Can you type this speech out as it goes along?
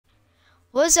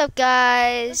What's up,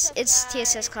 guys? It's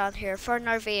TSS Clown here for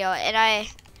another video, and I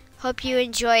hope you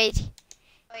enjoyed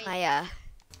my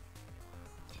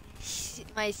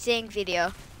my thing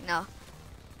video. No,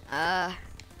 uh,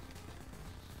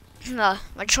 no,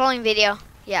 my trolling video.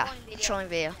 Yeah, my trolling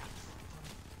video.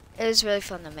 It was really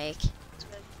fun to make.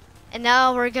 And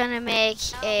now we're gonna make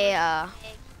a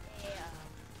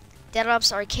Dead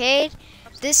Ops Arcade.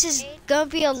 This is gonna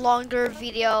be a longer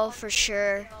video for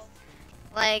sure.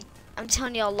 Like, I'm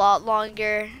telling you, a lot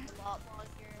longer.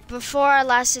 Before I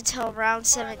lasted till round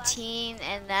 17,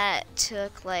 and that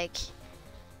took like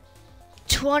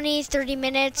 20-30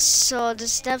 minutes, so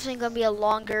this is definitely gonna be a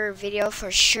longer video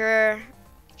for sure,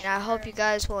 and I hope you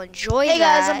guys will enjoy that. Hey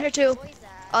guys, I'm here too.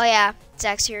 Oh yeah,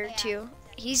 Zach's here too.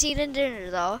 He's eating dinner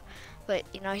though, but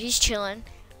you know, he's chilling.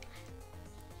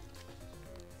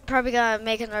 Probably gonna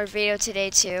make another video today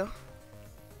too.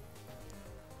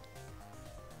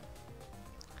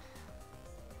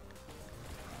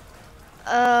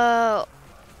 I'm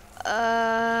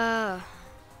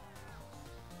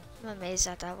amazed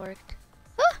that worked.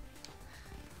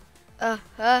 I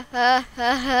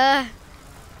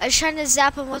was trying to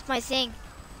zap him with my thing.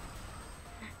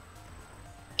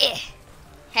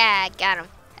 Ha, got him.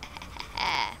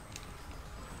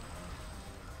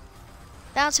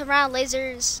 Bounce around,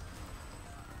 lasers.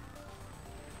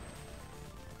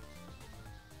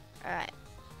 Alright,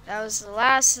 that was the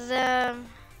last of them.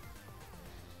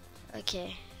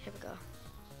 Okay, here we go.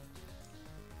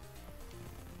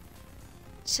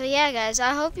 So yeah, guys,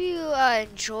 I hope you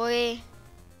enjoy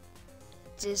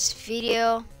this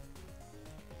video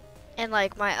and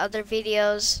like my other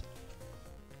videos.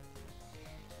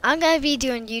 I'm gonna be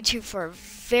doing YouTube for a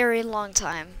very long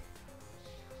time.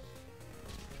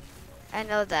 I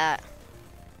know that.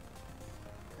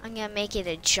 I'm gonna make it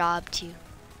a job too.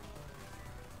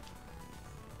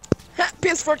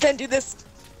 PS4 can't do this.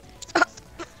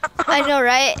 I know,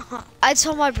 right? I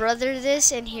told my brother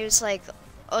this and he was like,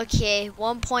 okay,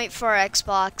 1 point for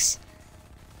Xbox.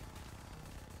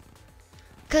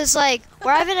 Cause like,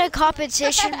 we're having a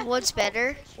competition, what's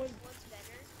better?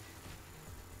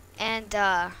 And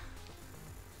I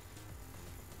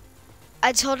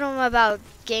told him about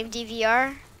Game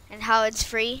DVR and how it's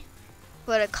free,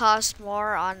 but it costs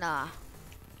more on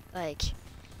like, it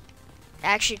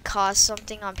actually costs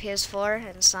something on PS4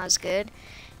 and it's not as good.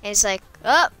 And it's like,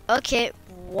 oh, okay,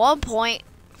 1 point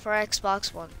for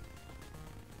Xbox One.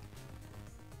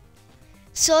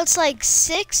 So it's like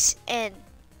 6 and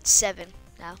 7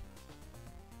 now.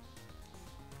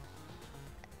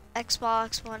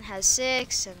 Xbox One has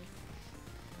 6 and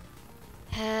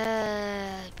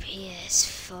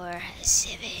PS4 has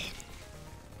 7.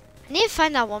 I need to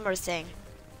find out one more thing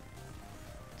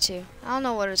too. I don't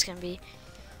know what it's gonna be.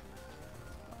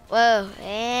 Whoa,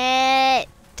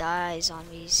 die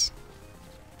zombies.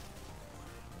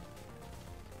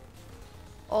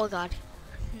 Oh god.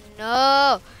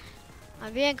 No!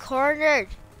 I'm being cornered.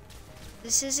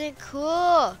 This isn't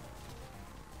cool.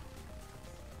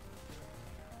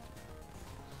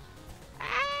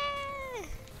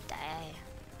 Die.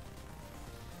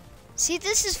 See,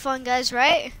 this is fun, guys,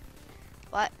 right?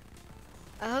 What?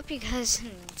 I hope you guys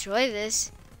enjoy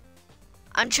this.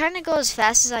 I'm trying to go as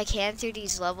fast as I can through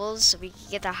these levels so we can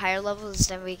get the higher levels,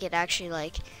 then we could actually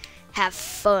like have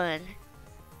fun.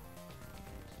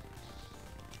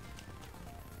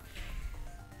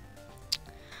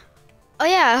 Oh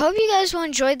yeah, I hope you guys will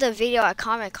enjoy the video at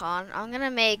Comic-Con. I'm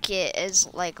gonna make it as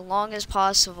like long as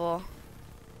possible.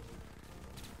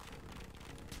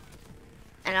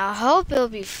 And I hope it'll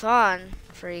be fun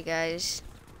for you guys.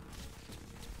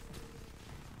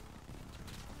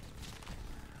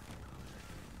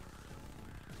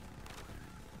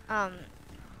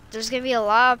 There's gonna be a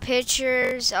lot of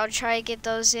pictures. I'll try to get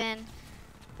those in,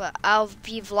 but I'll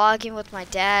be vlogging with my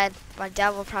dad. My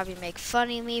dad will probably make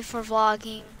fun of me for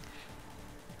vlogging,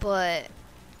 but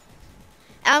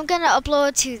I'm gonna upload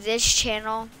it to this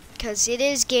channel because it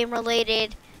is game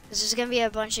related. There's gonna be a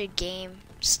bunch of game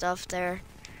stuff there,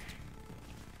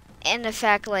 and the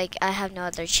fact like I have no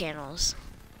other channels.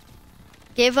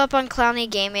 Give up on Clowny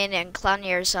Gaming and Clowny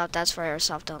Airsoft. That's for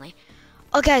Airsoft only.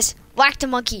 Oh guys, whack the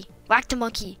monkey. Whack the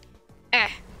monkey.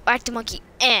 Whack the monkey.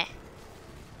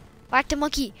 Whack the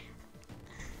monkey.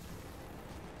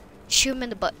 Shoot him in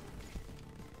the butt.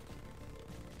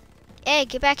 Hey,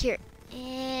 get back here.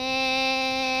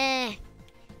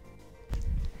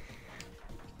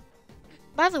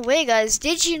 By the way, guys,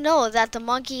 did you know that the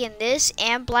monkey in this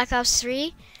and Black Ops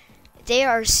 3, they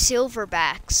are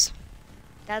silverbacks?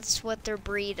 That's what their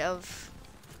breed of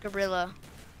gorilla,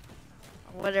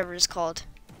 or whatever it's called.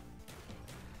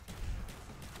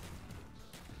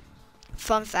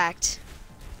 Fun fact.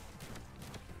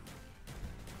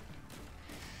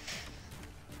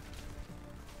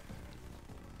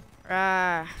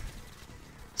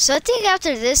 So I think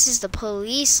after this is the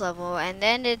police level, and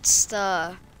then it's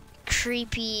the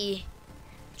creepy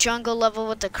jungle level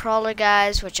with the crawler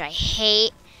guys, which I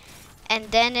hate.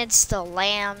 And then it's the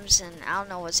lambs, and I don't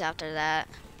know what's after that.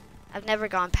 I've never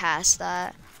gone past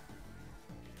that.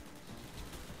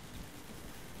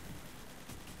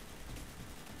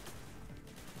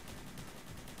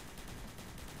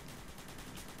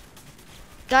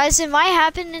 Guys, it might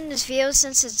happen in this video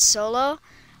since it's solo.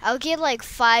 I'll get like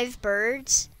 5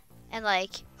 birds and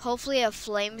like hopefully a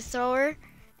flamethrower,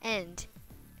 and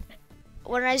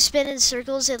when I spin in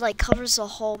circles it like covers the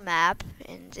whole map,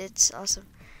 and it's awesome.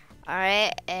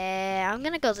 Alright, I'm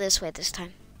gonna go this way this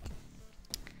time.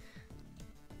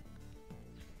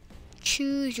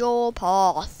 Choose your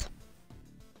path.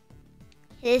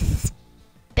 This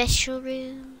special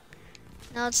room.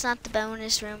 No, it's not the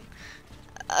bonus room.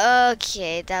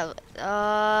 Okay, that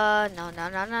no no no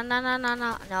no no no no no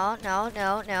no no no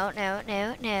no no no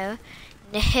no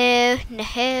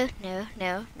no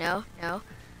no no no.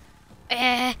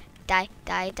 Die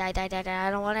die die die die die.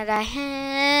 I don't wanna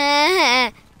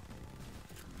die.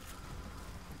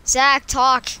 Zach,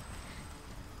 talk.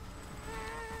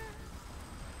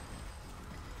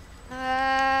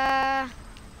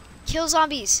 Kill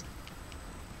zombies.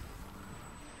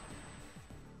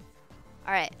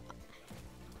 Alright.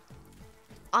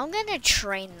 I'm gonna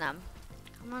train them.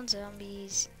 Come on,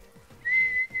 zombies.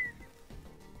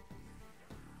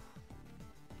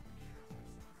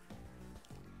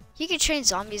 You can train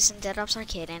zombies in Dead Ops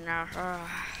Arcade, and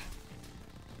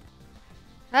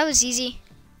that was easy.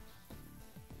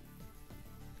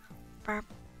 I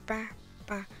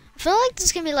feel like this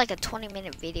is gonna be like a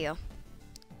 20-minute video.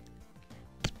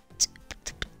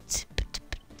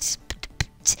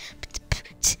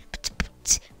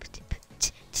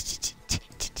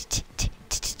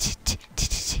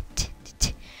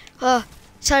 Oh,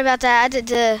 sorry about that. I had to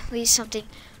delete something.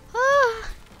 Oh,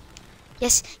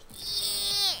 yes.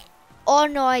 Oh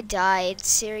no, I died.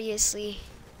 Seriously.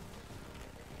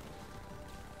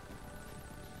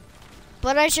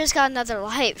 But I just got another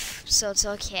life, so it's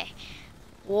okay.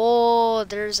 Whoa,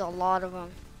 there's a lot of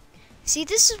them. See,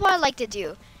 this is what I like to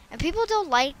do. And people don't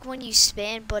like when you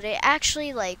spin, but it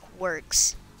actually like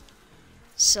works.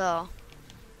 So,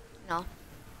 no.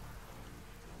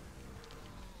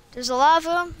 There's a lot of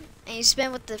them, and you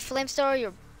spin with the flamethrower,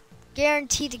 you're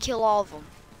guaranteed to kill all of them.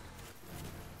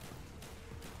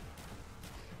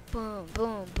 Boom,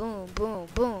 boom, boom, boom,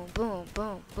 boom, boom,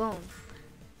 boom, boom.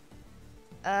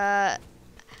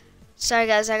 Sorry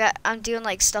guys, I'm doing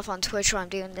like stuff on Twitch while I'm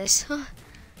doing this.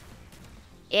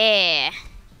 Yeah.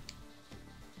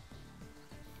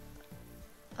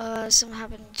 Something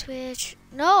happened on Twitch.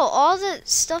 No, all the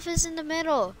stuff is in the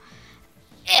middle.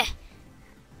 Eh.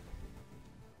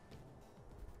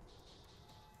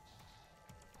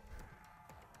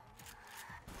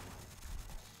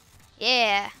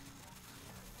 Yeah.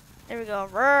 There we go.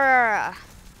 Roar.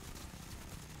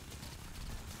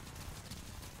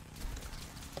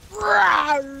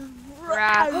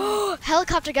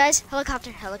 Helicopter, guys.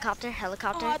 Helicopter, helicopter,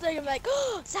 helicopter. Oh, I thought you were like,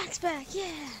 oh, Zach's back.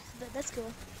 Yeah. That's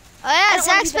cool. Oh, yeah,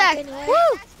 Zach's back. Anyway.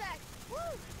 Woo!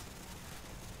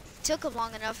 Took him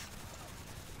long enough.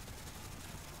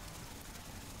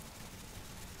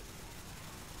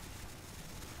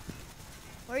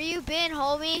 Where you been,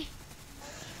 homie?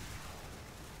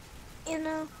 You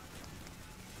know.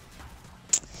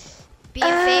 Being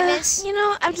famous? You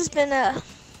know, I've just been,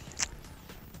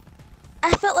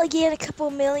 I felt like he had a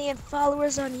couple million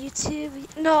followers on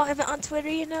YouTube. No, I haven't on Twitter,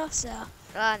 you know, so.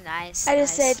 Oh, nice. I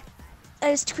just said,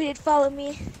 I just tweeted, follow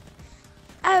me.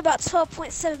 I have about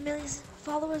 12.7 million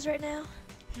followers right now.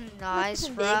 Nice,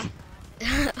 Nothing bro.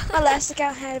 big. My last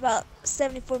account had about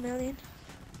 74 million.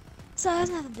 So that's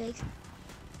nothing big.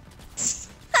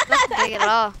 Nothing big at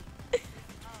all.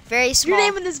 Very small. Your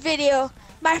name in this video.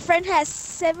 My friend has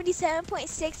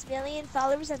 77.6 million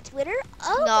followers on Twitter.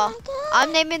 Oh No, my god.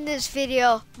 I'm naming this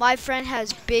video, My Friend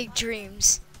Has Big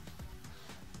Dreams.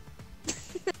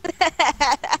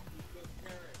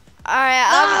 Alright,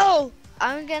 No!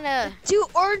 I'm gonna... Too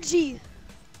orgy.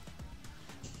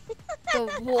 The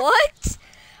what?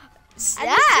 I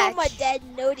just told Zach! my dad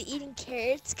no to eating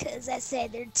carrots because I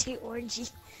said they're too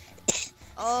orangey.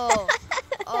 Oh,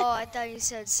 I thought you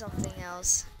said something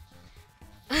else.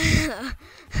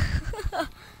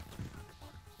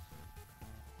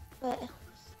 What?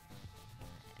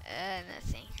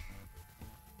 Nothing.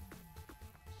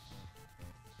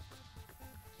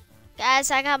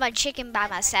 Guys, I got my chicken by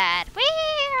my side. Whee!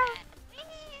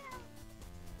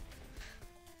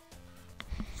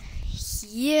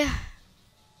 Yeah.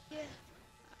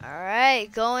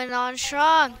 Alright, going on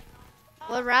strong.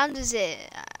 What round is it?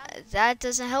 That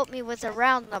doesn't help me with a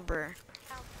round number.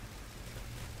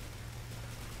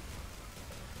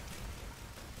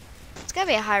 It's gotta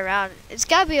be a high round. It's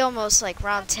gotta be almost like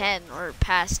round 10 or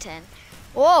past 10.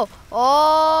 Whoa!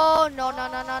 Oh, no,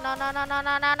 no, no, no, no, no, no, no,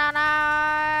 no, no, no, no.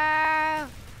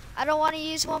 I don't want to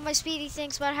use one of my speedy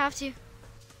things, but I have to.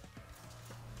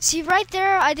 See, right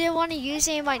there, I didn't want to use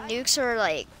any of my nukes or,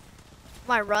 like,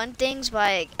 my run things,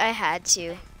 but I had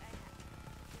to.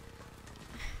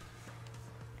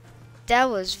 That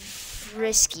was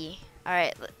risky.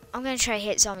 Alright, I'm gonna try to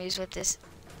hit zombies with this.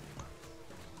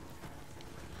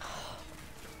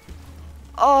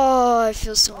 Oh, I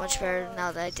feel so much better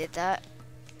now that I did that.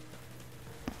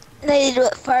 And I did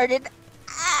what farted.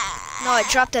 No, I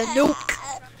dropped a nuke.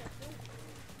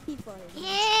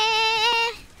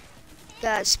 Yeah.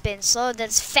 Gotta spin slow,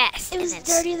 that's fast. It was and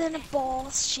dirtier than a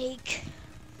ball shake.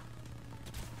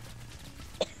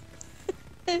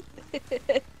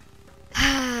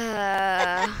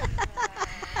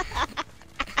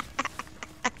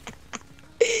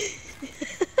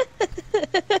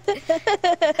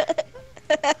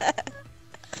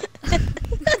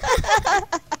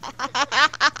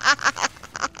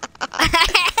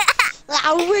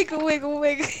 Wiggle, wiggle,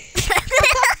 wiggle.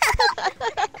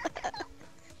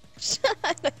 Shut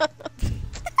up.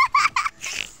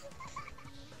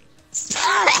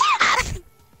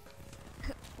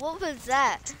 What was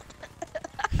that?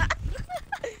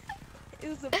 It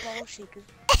was a ball shaker.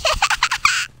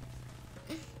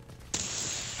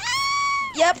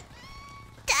 Yep.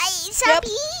 Die,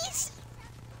 zombies!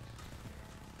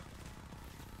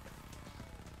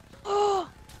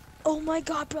 Oh my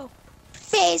god, bro.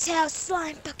 Phase House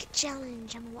Slime Bucket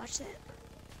Challenge. I'm gonna watch that.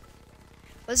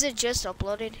 Was it just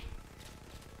uploaded?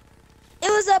 It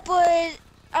was uploaded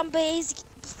on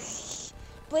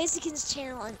Blaziken's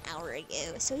channel an hour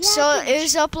ago. So yeah. So it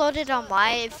was uploaded on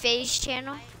my FaZe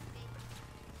channel?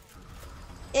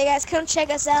 Yeah, guys, come check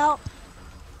us out.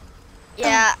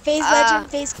 Yeah. FaZe Legend,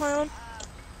 FaZe Clown.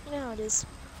 You know how it is.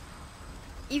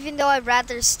 Even though I'd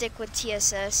rather stick with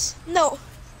TSS. No.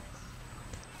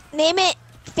 Name it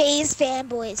FaZe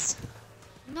Fanboys.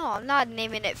 No, I'm not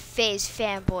naming it FaZe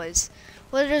Fanboys.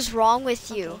 What is wrong with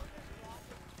you?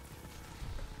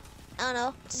 I don't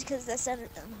know, just because that sounded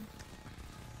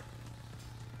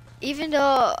Even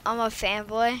though I'm a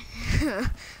fanboy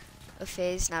of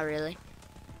FaZe, not really.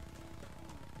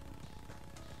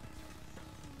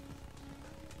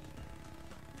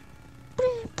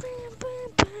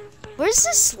 Where's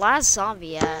this last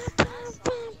zombie at?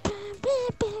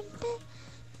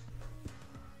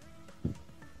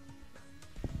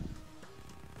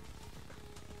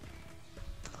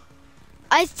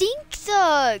 I think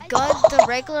the gun, the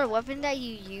regular weapon that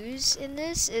you use in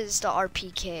this is the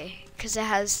RPK, because it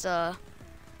has the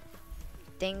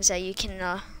things that you can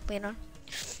lean on.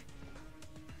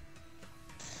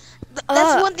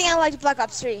 That's one thing I liked Black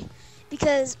Ops 3,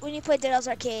 because when you played Dead House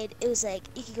Arcade, it was like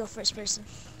you could go first person.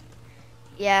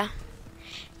 Yeah.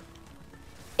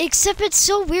 Except it's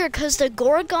so weird, because the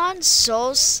Gorgon's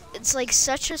it's like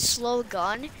such a slow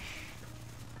gun.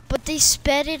 But they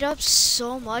sped it up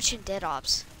so much in Dead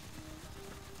Ops.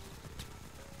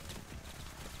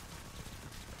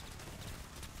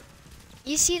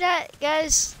 You see that,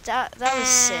 guys? That was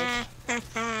sick.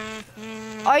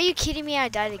 Are you kidding me? I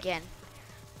died again.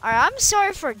 Alright, I'm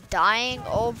sorry for dying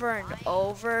over and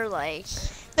over, like...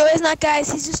 No, it's not,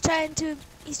 guys. He's just trying to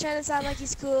sound like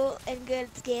he's cool and good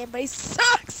at the game, but he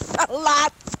sucks a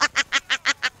lot.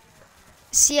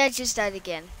 See, I just died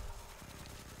again.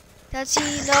 That's how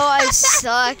you know I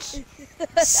suck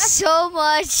so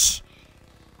much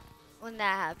when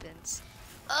that happens.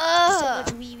 So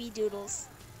much wee-wee doodles.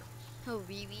 Oh,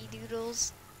 wee-wee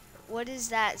doodles? What is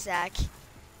that, Zach?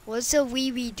 What's a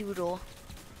wee-wee doodle?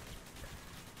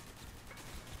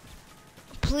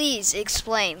 Please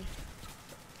explain.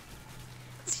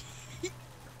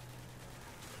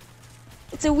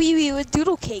 It's a wee-wee with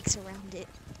doodle cakes around it.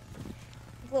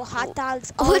 Little hot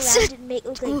dogs all What's around it and make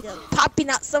it look like a popping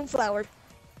out sunflower.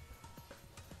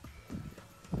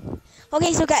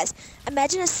 Okay, so guys,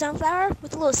 imagine a sunflower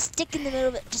with a little stick in the middle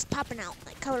of it just popping out,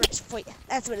 like colors for you.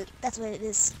 That's what it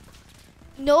is.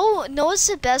 No, it's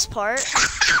the best part.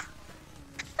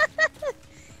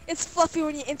 It's fluffy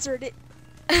when you insert it.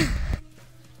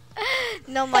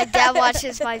 No, my dad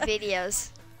watches my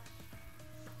videos.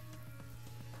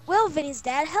 Well, Vinny's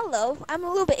dad, hello. I'm a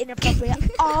little bit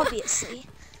inappropriate, obviously.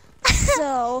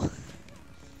 So,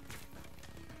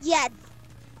 yeah,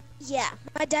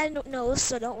 my dad knows,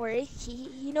 so don't worry.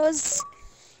 He knows.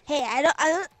 Hey,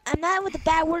 I'm not with the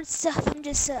bad word stuff. I'm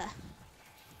just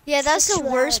Yeah, that's the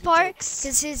worst part, sexuality jokes.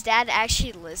 because his dad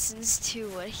actually listens to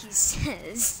what he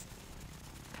says.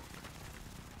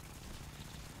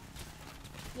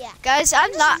 Yeah. Guys, I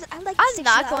like I'm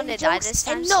not going sexuality to die jokes. this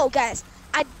time. And no, guys,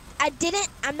 I didn't.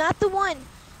 I'm not the one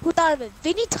who thought of it.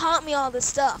 Vinny taught me all this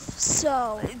stuff.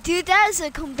 So Dude, that is a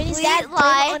Vinny's complete dad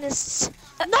lie. on his.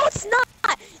 No, it's not.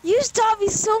 You just taught me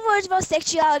so much about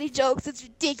sexuality jokes. It's That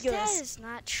ridiculous. is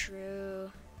not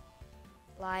true.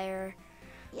 Liar.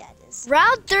 Yeah, it is.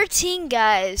 Round 13,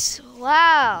 guys.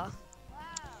 Wow.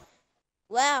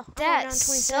 Wow. I'm That on round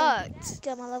 27. sucked.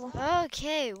 Got my level.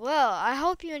 Okay, well, I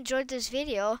hope you enjoyed this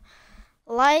video.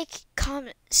 Like,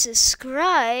 comment,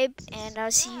 subscribe, and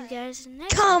I'll see you guys in the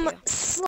next Come video.